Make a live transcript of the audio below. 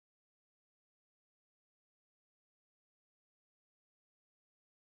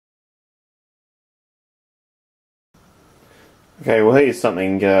Okay, well here's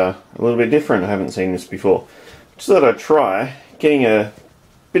something a little bit different. I haven't seen this before. Just thought I'd try getting a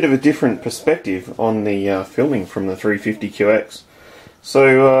bit of a different perspective on the filming from the 350QX.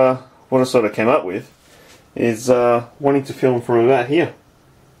 So what I sort of came up with is wanting to film from about here.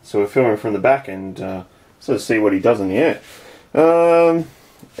 So we're filming from the back and sort of see what he does in the air.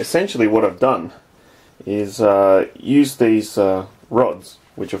 Essentially what I've done is use these rods,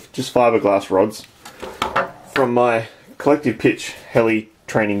 which are just fiberglass rods, from my collective pitch heli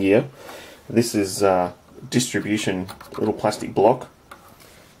training gear. This is distribution little plastic block,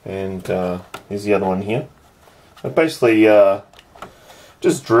 and here's the other one here. I basically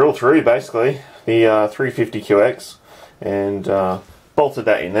just drill through basically the 350QX and bolted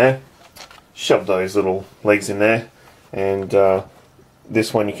that in there, shoved those little legs in there, and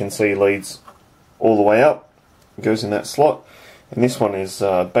this one you can see leads all the way up, goes in that slot, and this one is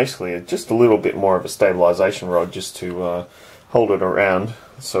basically just a little bit more of a stabilization rod just to hold it around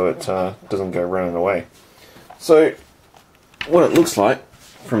so it doesn't go running away. So what it looks like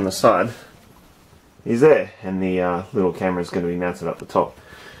from the side is there, and the little camera is going to be mounted up the top.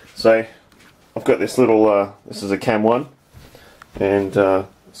 So I've got this little, this is a Cam 1, and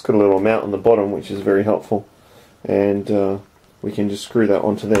it's got a little mount on the bottom which is very helpful, and we can just screw that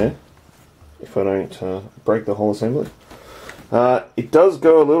onto there if I don't break the whole assembly. It does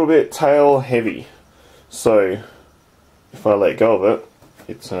go a little bit tail heavy, so if I let go of it,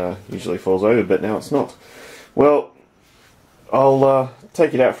 it usually falls over, but now it's not. Well, I'll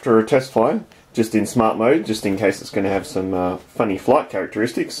take it out for a test fly, just in smart mode, just in case it's going to have some funny flight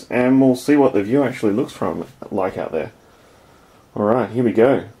characteristics, and we'll see what the view actually looks like out there. Alright, here we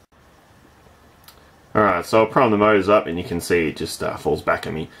go. Alright, so I'll prime the motors up and you can see it just falls back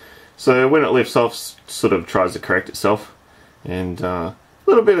at me. So when it lifts off, sort of tries to correct itself, and a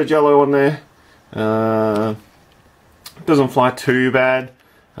little bit of jello on there. Doesn't fly too bad.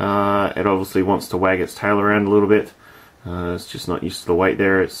 It obviously wants to wag its tail around a little bit. It's just not used to the weight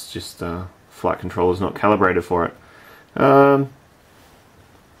there. It's just flight controller's not calibrated for it.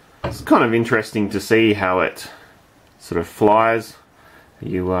 It's kind of interesting to see how it sort of flies.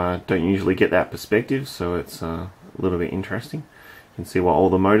 You don't usually get that perspective, so it's a little bit interesting. You can see what all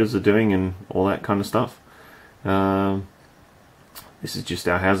the motors are doing and all that kind of stuff. This is just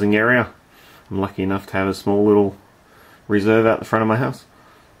our housing area. I'm lucky enough to have a small little reserve out the front of my house.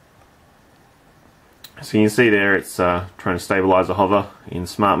 So you can see there it's trying to stabilize a hover in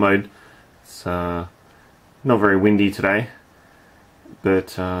smart mode. It's not very windy today,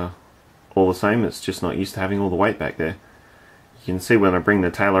 but all the same it's just not used to having all the weight back there. You can see when I bring the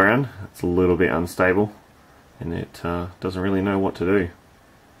tail around it's a little bit unstable and it doesn't really know what to do.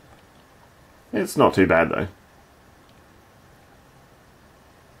 It's not too bad though.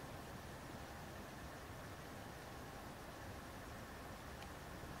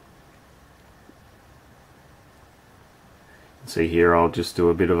 See here, I'll just do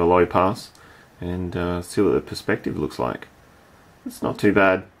a bit of a low pass and see what the perspective looks like. It's not too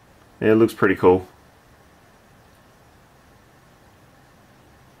bad. Yeah, it looks pretty cool.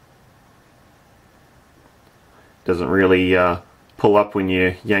 Doesn't really pull up when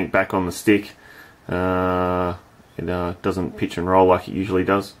you yank back on the stick. It doesn't pitch and roll like it usually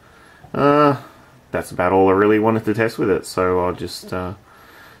does. That's about all I really wanted to test with it, so I'll just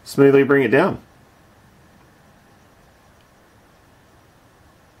smoothly bring it down.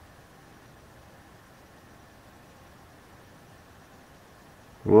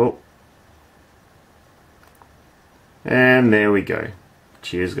 Well, and there we go.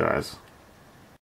 Cheers, guys.